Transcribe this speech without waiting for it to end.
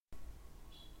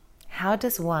how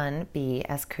does one be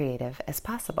as creative as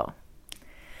possible?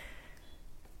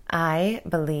 I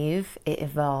believe it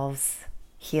involves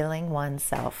healing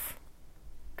oneself,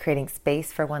 creating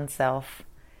space for oneself,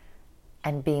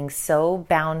 and being so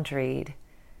boundaried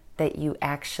that you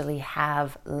actually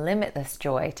have limitless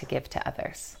joy to give to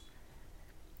others.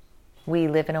 We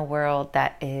live in a world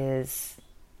that is,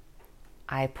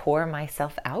 I pour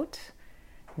myself out,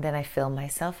 then I fill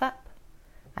myself up.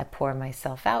 I pour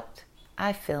myself out,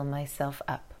 I fill myself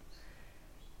up.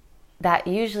 That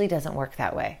usually doesn't work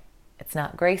that way. It's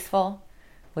not graceful.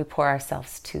 We pour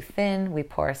ourselves too thin. We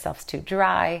pour ourselves too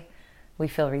dry. We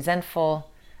feel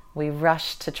resentful. We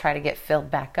rush to try to get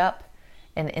filled back up,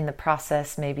 and in the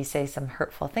process maybe say some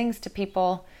hurtful things to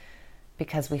people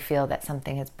because we feel that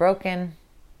something is broken.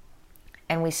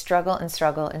 And we struggle and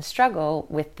struggle and struggle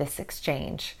with this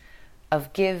exchange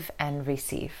of give and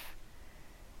receive.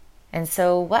 And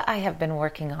so what I have been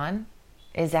working on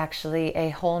is actually a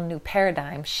whole new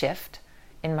paradigm shift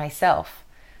in myself,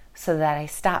 so that I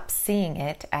stop seeing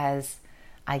it as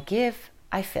I give,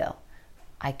 I fill.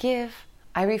 I give,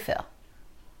 I refill.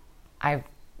 I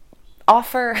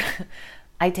offer,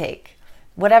 I take.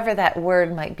 Whatever that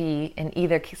word might be in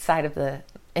either side of the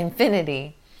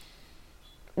infinity,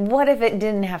 what if it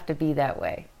didn't have to be that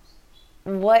way?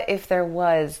 What if there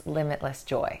was limitless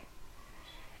joy?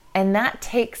 And that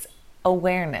takes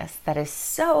awareness that is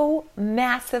so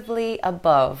massively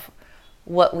above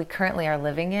what we currently are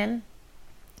living in,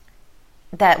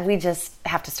 that we just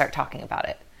have to start talking about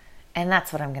it. And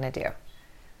that's what I'm going to do.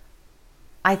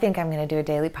 I think I'm going to do a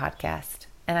daily podcast,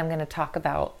 and I'm going to talk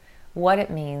about what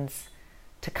it means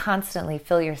to constantly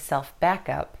fill yourself back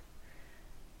up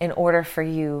in order for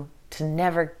you to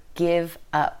never give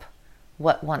up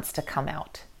what wants to come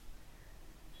out.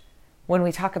 When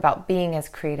we talk about being as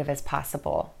creative as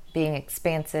possible, being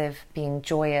expansive, being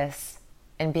joyous,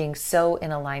 and being so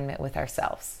in alignment with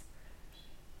ourselves,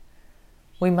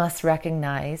 we must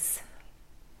recognize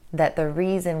that the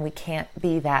reason we can't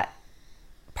be that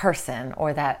person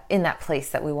or that in that place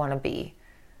that we want to be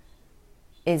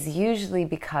is usually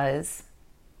because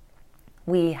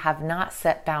we have not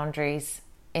set boundaries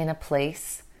in a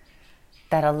place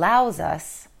that allows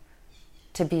us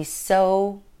to be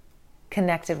so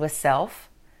connected with self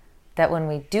that when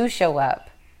we do show up,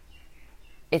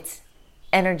 it's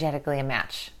energetically a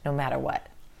match no matter what.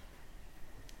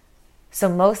 So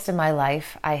most of my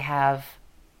life, I have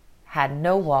had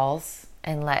no walls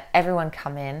and let everyone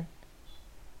come in,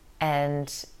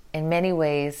 and in many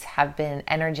ways have been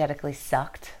energetically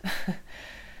sucked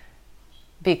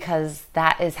because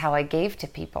that is how I gave to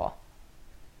people.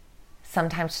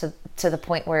 Sometimes to the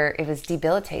point where it was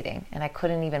debilitating and I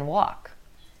couldn't even walk.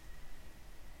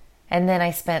 And then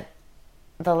I spent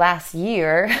the last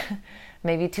year,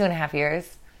 maybe 2.5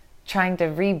 years, trying to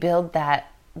rebuild that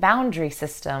boundary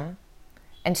system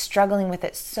and struggling with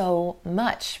it so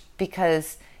much,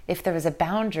 because if there was a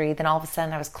boundary, then all of a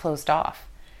sudden I was closed off.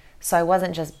 So I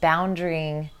wasn't just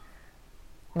boundarying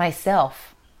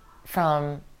myself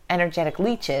from energetic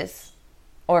leeches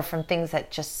or from things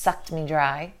that just sucked me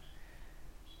dry,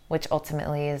 which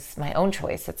ultimately is my own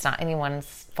choice. It's not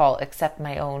anyone's fault except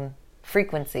my own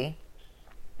frequency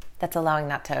that's allowing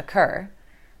that to occur.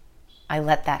 I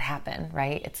let that happen,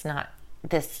 right? It's not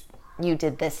this, you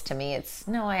did this to me. It's,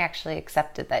 no, I actually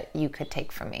accepted that you could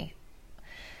take from me.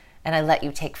 And I let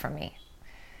you take from me,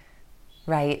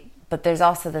 right? But there's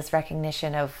also this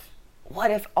recognition of,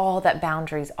 what if all that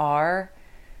boundaries are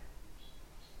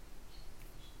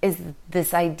is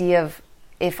this idea of,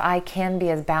 if I can be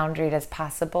as boundaried as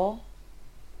possible,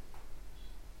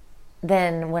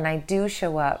 then when I do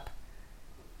show up,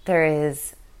 there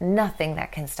is nothing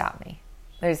that can stop me.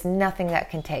 There's nothing that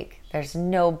can take. There's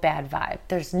no bad vibe.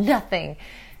 There's nothing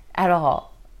at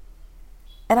all.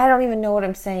 And I don't even know what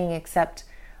I'm saying, except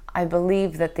I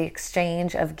believe that the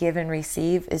exchange of give and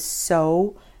receive is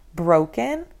so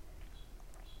broken,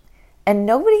 and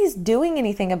nobody's doing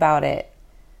anything about it.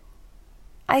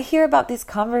 I hear about these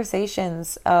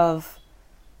conversations of,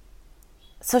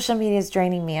 social media is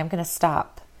draining me, I'm going to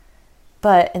stop.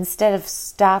 But instead of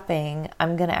stopping,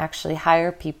 I'm going to actually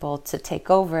hire people to take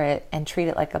over it and treat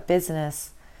it like a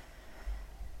business.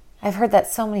 I've heard that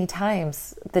so many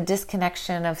times. The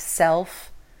disconnection of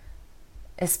self,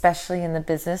 especially in the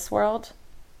business world.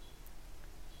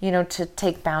 You know, to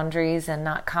take boundaries and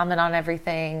not comment on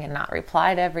everything and not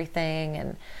reply to everything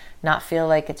and not feel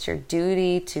like it's your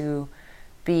duty to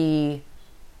be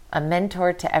a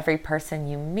mentor to every person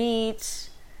you meet.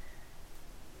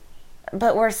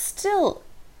 But we're still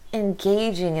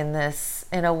engaging in this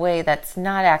in a way that's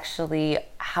not actually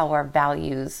how our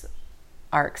values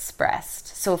are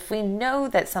expressed. So if we know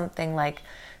that something like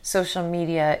social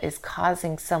media is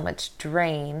causing so much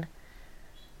drain,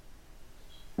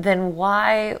 then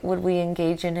why would we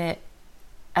engage in it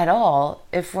at all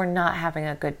if we're not having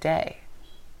a good day?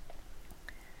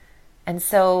 And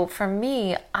so for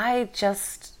me, I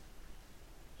just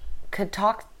could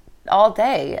talk all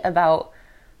day about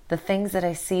the things that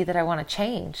I see that I want to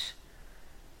change.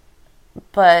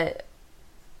 But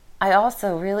I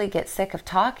also really get sick of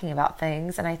talking about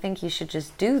things, and I think you should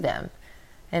just do them.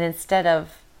 And instead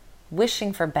of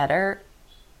wishing for better,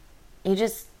 you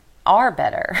just are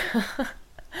better.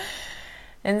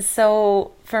 And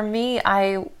so for me,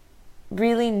 I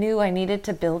really knew I needed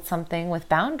to build something with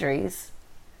boundaries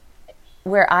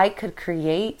where I could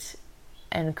create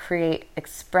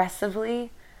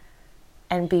expressively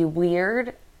and be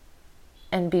weird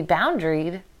and be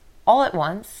boundaried all at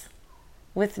once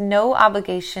with no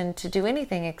obligation to do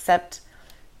anything except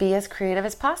be as creative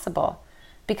as possible.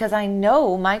 Because I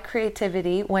know my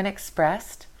creativity, when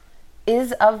expressed,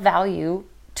 is of value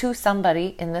to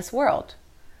somebody in this world.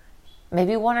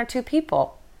 Maybe one or two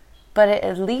people, but it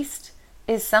at least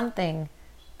is something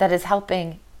that is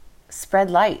helping spread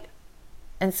light.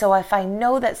 And so if I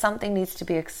know that something needs to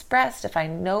be expressed, if I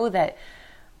know that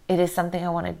it is something I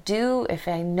want to do, if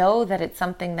I know that it's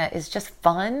something that is just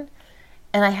fun,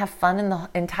 and I have fun in the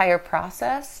entire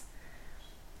process,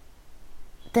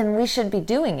 then we should be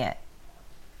doing it.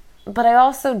 But I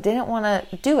also didn't want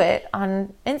to do it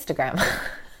on Instagram.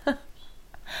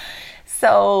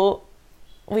 So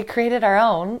we created our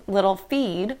own little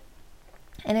feed.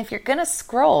 And if you're going to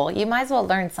scroll, you might as well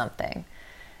learn something.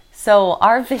 So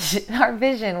our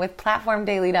vision with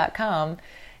platformdaily.com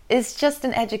is just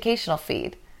an educational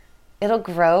feed. It'll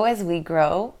grow as we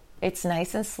grow. It's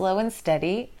nice and slow and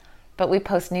steady, but we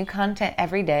post new content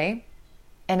every day.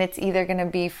 And it's either going to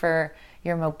be for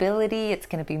your mobility, it's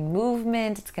going to be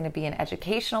movement, it's going to be an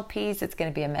educational piece, it's going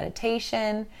to be a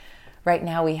meditation. Right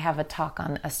now we have a talk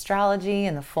on astrology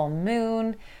and the full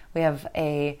moon. We have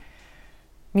a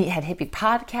Meathead Hippie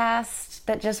podcast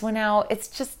that just went out. It's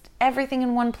just everything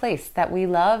in one place that we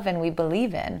love and we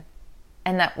believe in,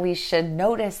 and that we should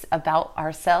notice about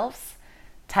ourselves.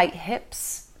 Tight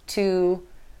hips to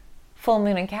full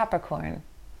moon in Capricorn.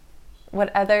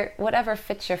 Whatever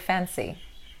fits your fancy.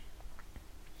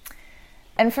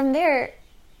 And from there,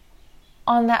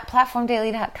 on that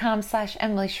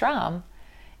platformdaily.com/Emily Schramm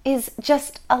is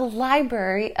just a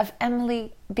library of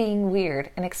Emily being weird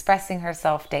and expressing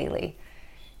herself daily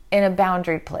in a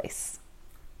boundary place.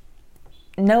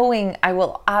 Knowing I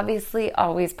will obviously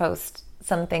always post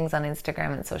some things on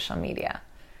Instagram and social media.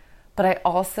 But I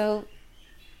also,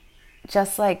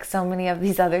 just like so many of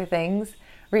these other things,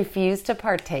 refuse to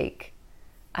partake.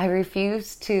 I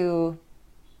refuse to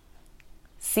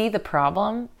see the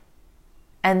problem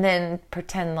and then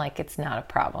pretend like it's not a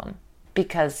problem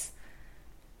because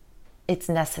it's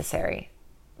necessary,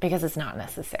 because it's not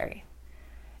necessary.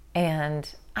 And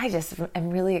I just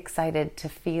am really excited to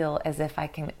feel as if I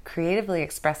can creatively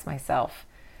express myself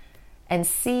and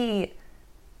see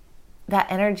that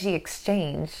energy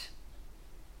exchange.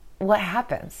 What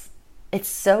happens? It's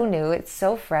so new, it's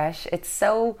so fresh, it's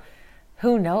so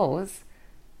who knows,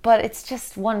 but it's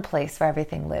just one place where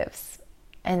everything lives.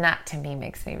 And that to me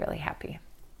makes me really happy.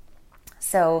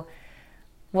 So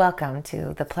welcome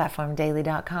to the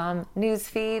platformdaily.com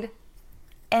newsfeed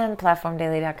and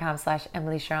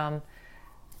platformdaily.com/Emily Schramm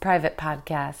private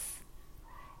podcasts.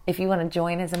 If you want to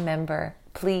join as a member,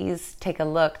 please take a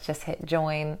look. Just hit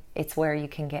join. It's where you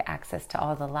can get access to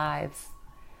all the lives,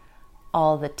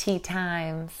 all the tea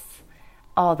times,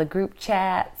 all the group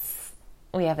chats.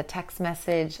 We have a text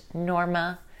message.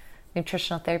 Norma,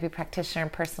 nutritional therapy practitioner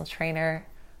and personal trainer,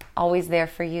 always there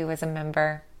for you as a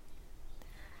member.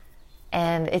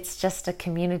 And it's just a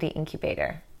community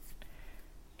incubator.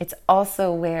 It's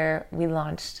also where we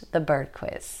launched the Bird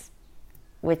Quiz,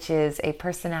 which is a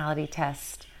personality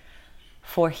test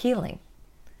for healing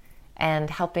and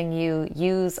helping you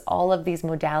use all of these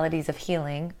modalities of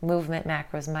healing, movement,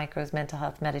 macros, micros, mental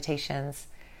health, meditations,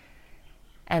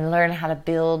 and learn how to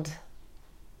build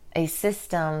a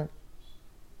system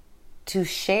to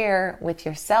share with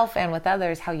yourself and with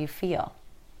others how you feel.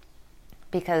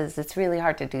 Because it's really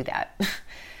hard to do that.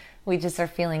 We just are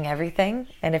feeling everything.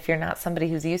 And if you're not somebody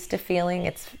who's used to feeling,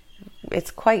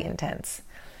 it's quite intense.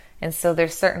 And so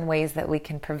there's certain ways that we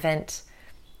can prevent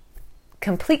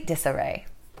complete disarray.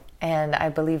 And I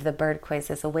believe the Bird Quiz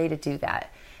is a way to do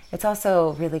that. It's also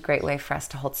a really great way for us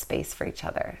to hold space for each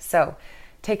other. So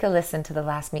take a listen to the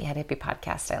last Meathead Hippie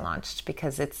podcast I launched,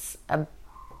 because it's a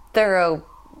thorough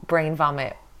brain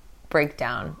vomit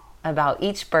breakdown about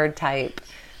each bird type,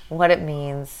 what it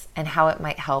means, and how it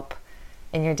might help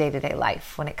in your day-to-day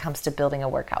life when it comes to building a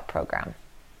workout program.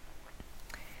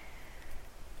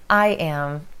 I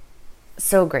am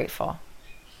so grateful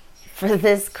for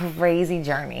this crazy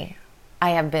journey I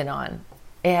have been on.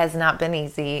 It has not been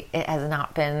easy. It has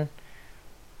not been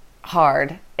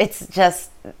hard. It's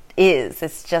just is.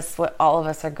 It's just what all of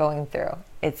us are going through.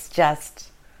 It's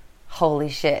just, holy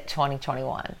shit,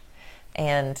 2021.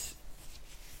 And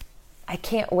I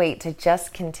can't wait to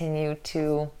just continue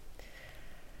to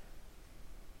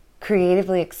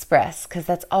creatively express, because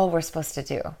that's all we're supposed to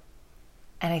do.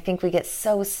 And I think we get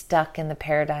so stuck in the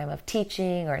paradigm of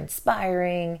teaching or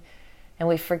inspiring, and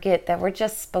we forget that we're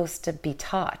just supposed to be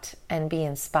taught and be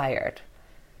inspired.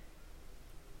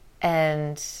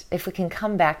 And if we can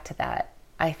come back to that,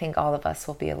 I think all of us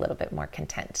will be a little bit more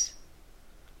content.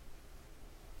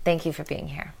 Thank you for being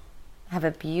here. Have a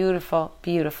beautiful,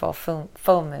 beautiful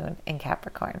full moon in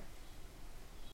Capricorn.